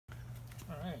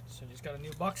Alright, so just got a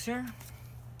new box here.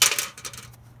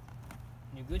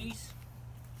 New goodies.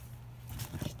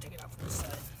 Just take it out from the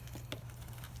side.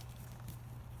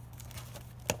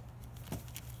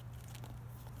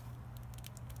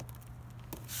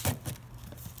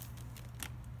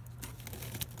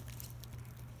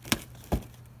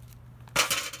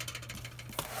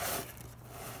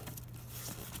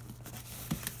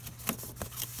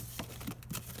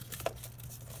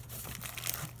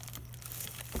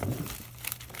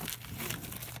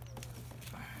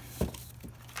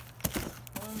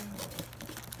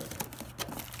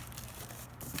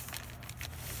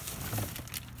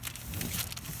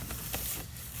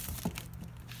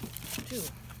 Two.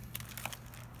 So,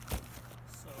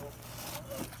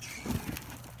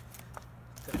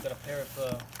 got a pair of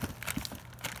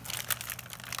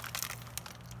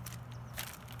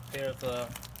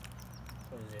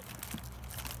what is it?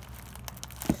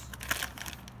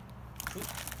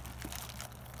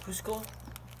 Cusco?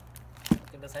 I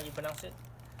think that's how you pronounce it.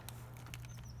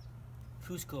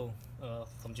 Cusco,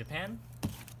 from Japan.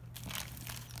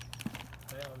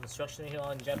 The instruction here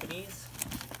in Japanese.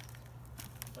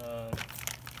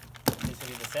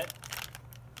 Basically the set.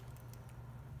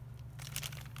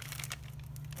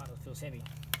 Wow, it feels heavy.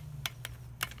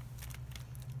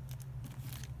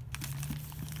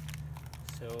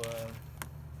 So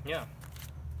yeah,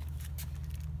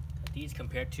 these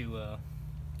compared to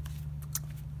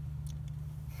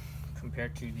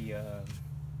the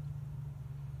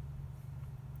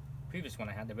previous one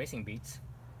I had, the Racing Beats.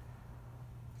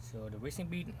 So the Racing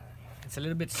Beat, it's a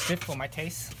little bit stiff for my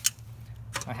taste.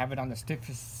 I have it on the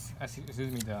stiffest,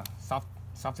 the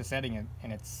softest setting,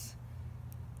 and it's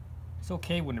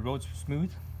okay when the road's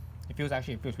smooth. It feels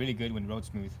really good when the road's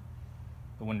smooth,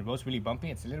 but when the road's really bumpy,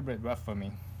 it's a little bit rough for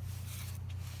me.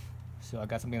 So I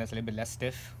got something that's a little bit less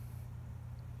stiff,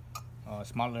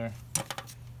 smaller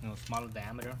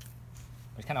diameter.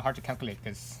 But it's kind of hard to calculate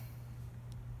because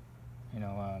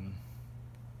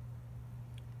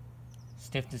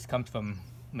stiffness comes from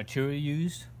material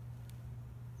used.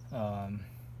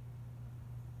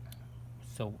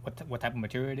 So what type of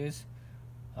material it is,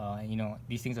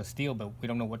 these things are steel, but we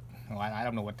don't know what. I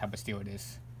don't know what type of steel it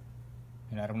is.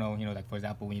 I don't know. Like for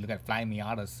example, when you look at flying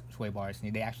Miata's sway bars,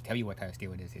 they actually tell you what type of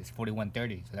steel it is. It's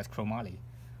 4130, so that's chromoly.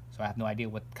 So I have no idea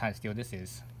what kind of steel this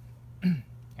is.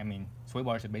 I mean, sway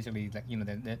bars are basically like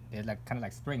they're like kind of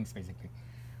like springs basically.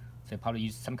 So they probably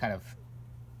use some kind of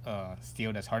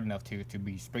steel that's hard enough to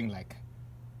be spring-like.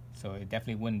 So it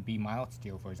definitely wouldn't be mild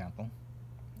steel, for example.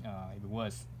 If it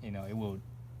was, it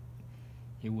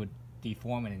would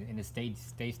deform and it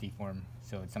stays deformed.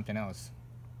 So it's something else.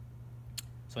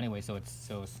 So anyway, so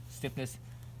stiffness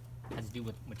has to do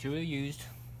with material used,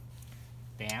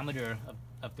 diameter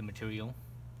of the material,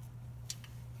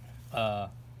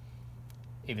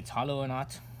 if it's hollow or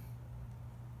not,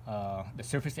 the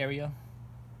surface area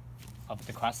of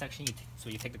the cross section. So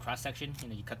you take the cross section,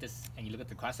 you cut this and you look at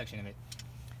the cross section of it,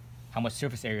 how much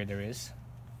surface area there is,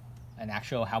 and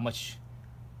how much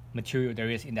material there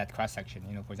is in that cross section.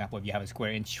 For example, if you have a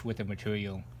square inch width of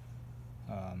material,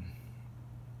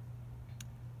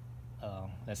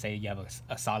 let's say you have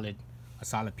a solid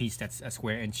piece that's a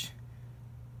square inch,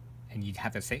 and you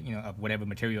have to say of whatever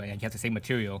material, and you have the same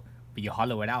material, but you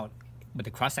hollow it out, but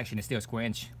the cross section is still a square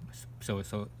inch. So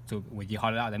when you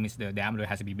hollow it out, that means the diameter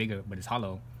has to be bigger, but it's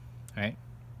hollow, right?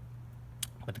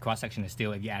 But the cross section is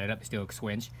still, if you add it up, it's still a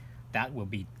square inch. That will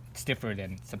be stiffer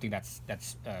than something that's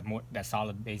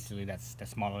solid, basically that's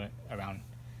smaller around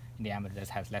in diameter, that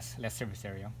has less surface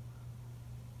area.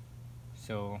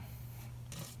 So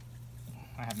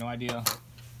I have no idea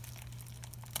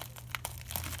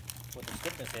what the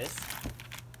stiffness is.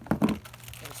 So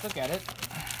let's look at it.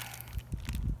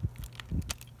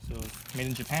 So it's made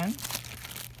in Japan.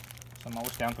 So I'm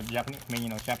always down for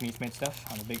Japanese made stuff.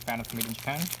 I'm a big fan of made in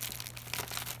Japan.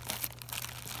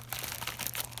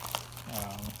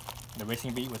 The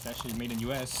Racing Beat was actually made in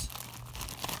US.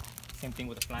 Same thing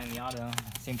with the Flying Miata.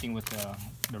 Same thing with the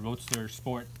Roadster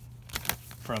Sport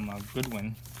from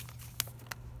Goodwin.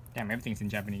 Damn, everything's in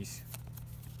Japanese.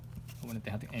 I wonder if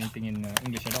they have anything in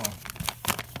English at all.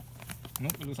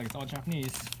 Nope, it looks like it's all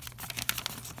Japanese.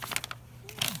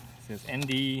 It says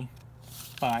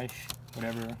ND5,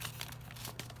 whatever.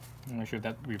 I'm not sure if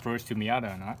that refers to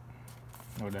Miata or not,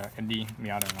 or the ND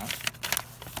Miata or not.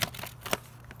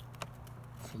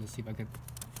 So let's see if I could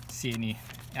see any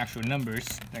actual numbers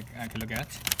that I can look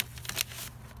at.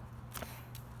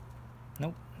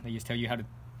 Nope, they just tell you how to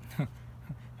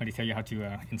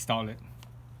install it.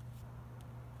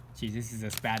 Geez, this is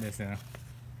as bad as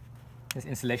this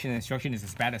installation instruction is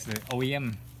as bad as the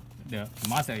OEM the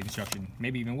Mazda instruction.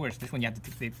 Maybe even worse. This one you have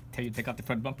to they tell you to take off the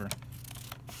front bumper.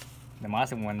 The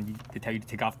Mazda one they tell you to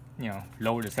take off,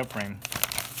 lower the subframe.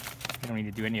 You don't need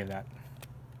to do any of that.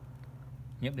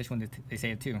 Yep, this one they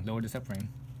say it too. Lower the subframe.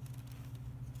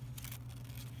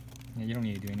 Yeah, you don't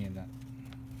need to do any of that.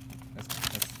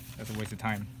 That's a waste of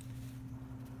time.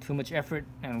 Too much effort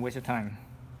and waste of time.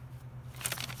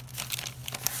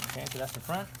 Okay, so that's the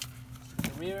front.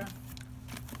 The rear.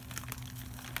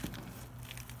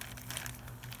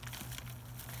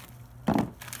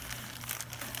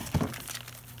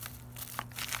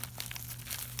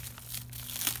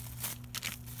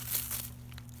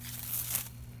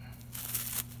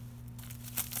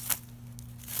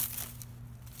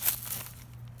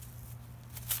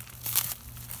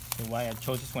 Why I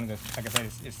chose this one, because like I said,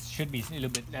 it should be a little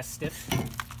bit less stiff,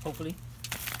 hopefully.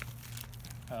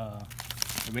 The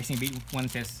Racing Beat one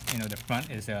says, the front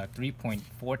is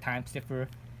 3.4 times stiffer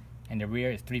and the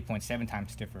rear is 3.7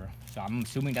 times stiffer. So I'm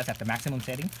assuming that's at the maximum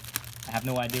setting. I have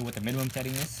no idea what the minimum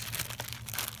setting is.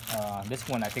 This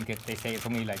one, I think they say it's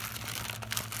only like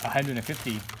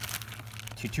 150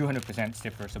 to 200%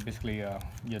 stiffer. So basically,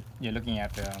 you're looking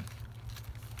at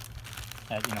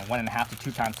 1.5 to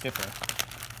 2 times stiffer.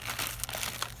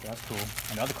 So that's cool.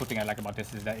 And the other cool thing I like about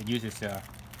this is that it uses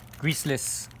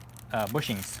greaseless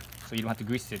bushings, so you don't have to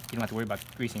grease it. You don't have to worry about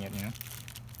greasing it.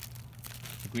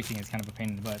 The greasing is kind of a pain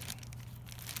in the butt.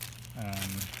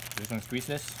 This one's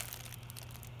greaseless.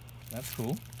 That's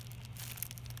cool.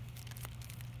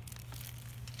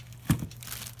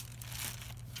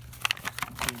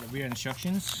 Okay, the rear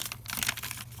instructions.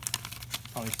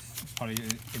 Probably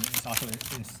it's also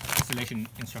installation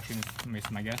instructions, is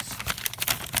my guess.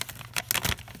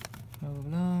 Blah, blah,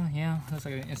 blah. Yeah, looks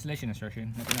like an installation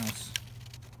instruction, nothing else.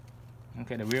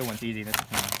 Okay, the rear one's easy. That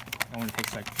only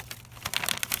takes like,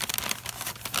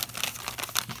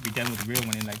 you should be done with the rear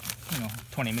one in like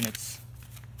 20 minutes,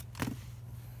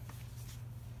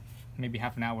 maybe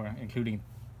half an hour, including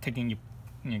taking your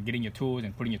getting your tools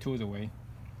and putting your tools away.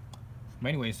 But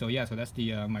anyway, so yeah, so that's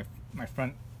the my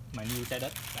new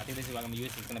setup. I think this is what I'm gonna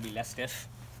use. It's gonna be less stiff,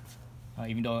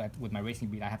 even though with my Racing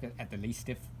Beat I have it at the least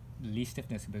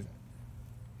stiffness. Because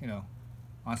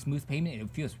on smooth pavement it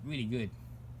feels really good,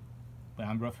 but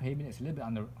on rough pavement it's a little bit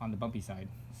on the bumpy side.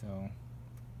 So,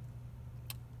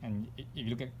 and if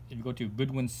you go to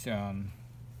Goodwin's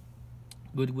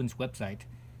website,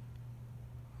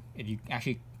 if you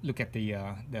actually look at the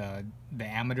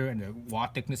diameter and the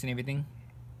watt thickness and everything,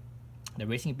 the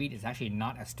Racing Beat is actually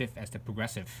not as stiff as the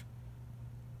Progressive.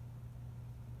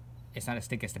 It's not as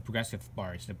thick as the Progressive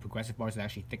bars. The Progressive bars are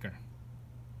actually thicker.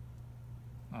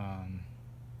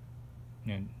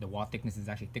 The watt thickness is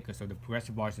actually thicker, so the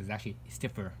Progressive bars is actually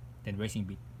stiffer than Racing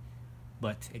Beat.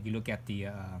 But if you look at the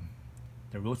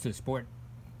Roadster Sport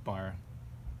bar,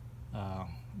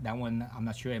 that one I'm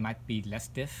not sure. It might be less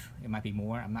stiff. It might be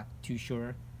more. I'm not too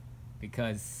sure,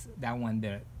 because that one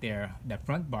the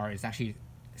front bar is actually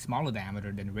smaller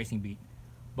diameter than the Racing Beat,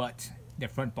 but the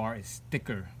front bar is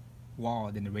thicker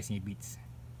wall than the Racing Beats.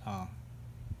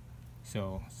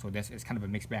 So it's kind of a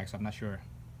mixed bag. So I'm not sure.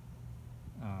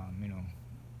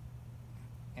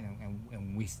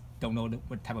 And we don't know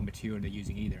what type of material they're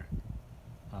using either.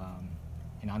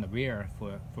 And on the rear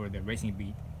for the Racing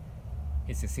Beat,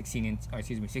 it's a 16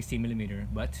 millimeter,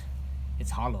 but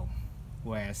it's hollow,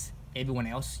 whereas everyone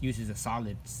else uses a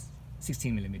solid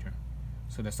 16 millimeter.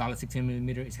 So the solid 16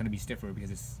 millimeter is going to be stiffer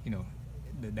because it's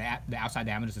the outside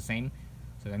diameter is the same.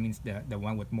 So that means the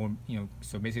one with more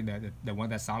so basically the one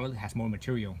that's solid has more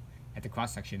material at the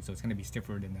cross section, so it's going to be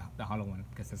stiffer than the hollow one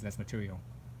because there's less material.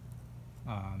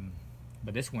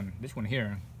 But this one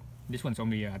here, this one's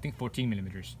only I think 14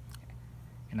 millimeters,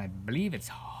 and I believe it's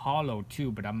hollow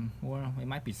too. But it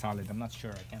might be solid. I'm not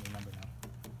sure. I can't remember now.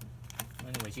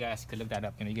 Anyways, you guys could look that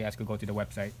up. You guys could go to the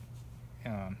website,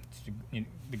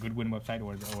 the Goodwin website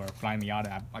or Flying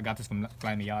Miata. I got this from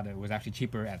Flying Miata. It was actually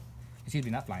cheaper at. Excuse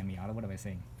me, not Flying Miata. What am I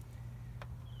saying?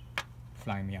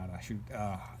 Flying Miata. Shoot.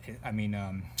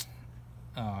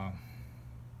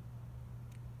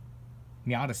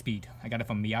 Miata Speed. I got it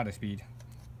from Miata Speed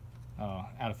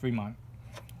out of Fremont,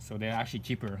 so they're actually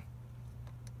cheaper.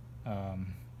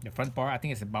 The front bar I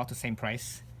think it's about the same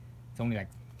price. It's only like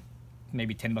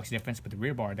maybe $10 difference, but the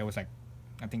rear bar there was like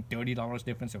I think $30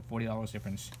 difference or $40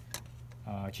 difference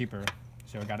cheaper.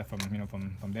 So I got it from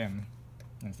from them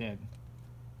instead.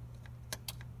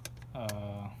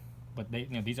 But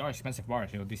these are expensive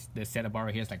bars. This set of bar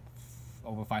here is like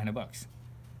over $500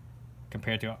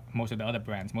 compared to most of the other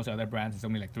brands. Most of the other brands is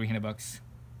only like $300.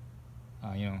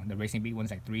 The Racing Beat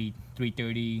one's like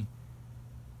 $330.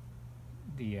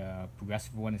 The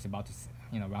Progressive one is about to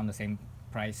around the same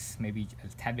price, maybe a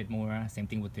tad bit more. Same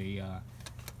thing with the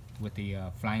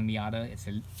Flying Miata. It's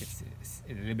a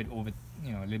little bit over,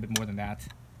 a little bit more than that.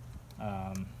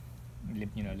 A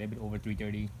little bit over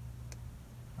 330.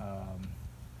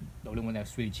 The only one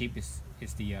that's really cheap is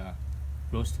the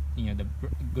the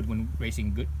Goodwin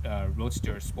Racing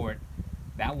Roadster Sport.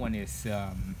 That one is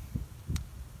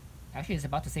actually it's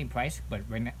about the same price, but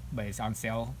but it's on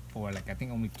sale for like I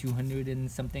think only 200 and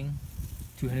something,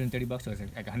 $230. So it's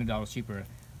like $100 cheaper,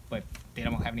 but they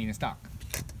don't have any in stock.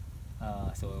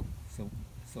 So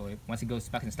once it goes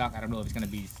back in stock, I don't know if it's gonna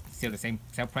be still the same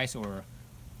sale price or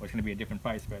it's gonna be a different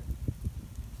price. But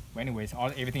anyways,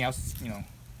 everything else,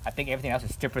 I think everything else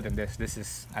is stiffer than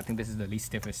this. I think this is the least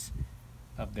stiffest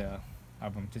of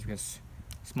them, just because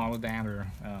smaller diameter.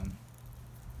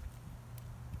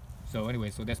 So anyway,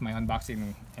 so that's my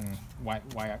unboxing and why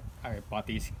I bought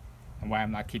these and why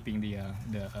I'm not keeping the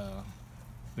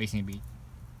Racing Beat.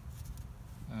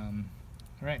 All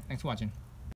right, thanks for watching.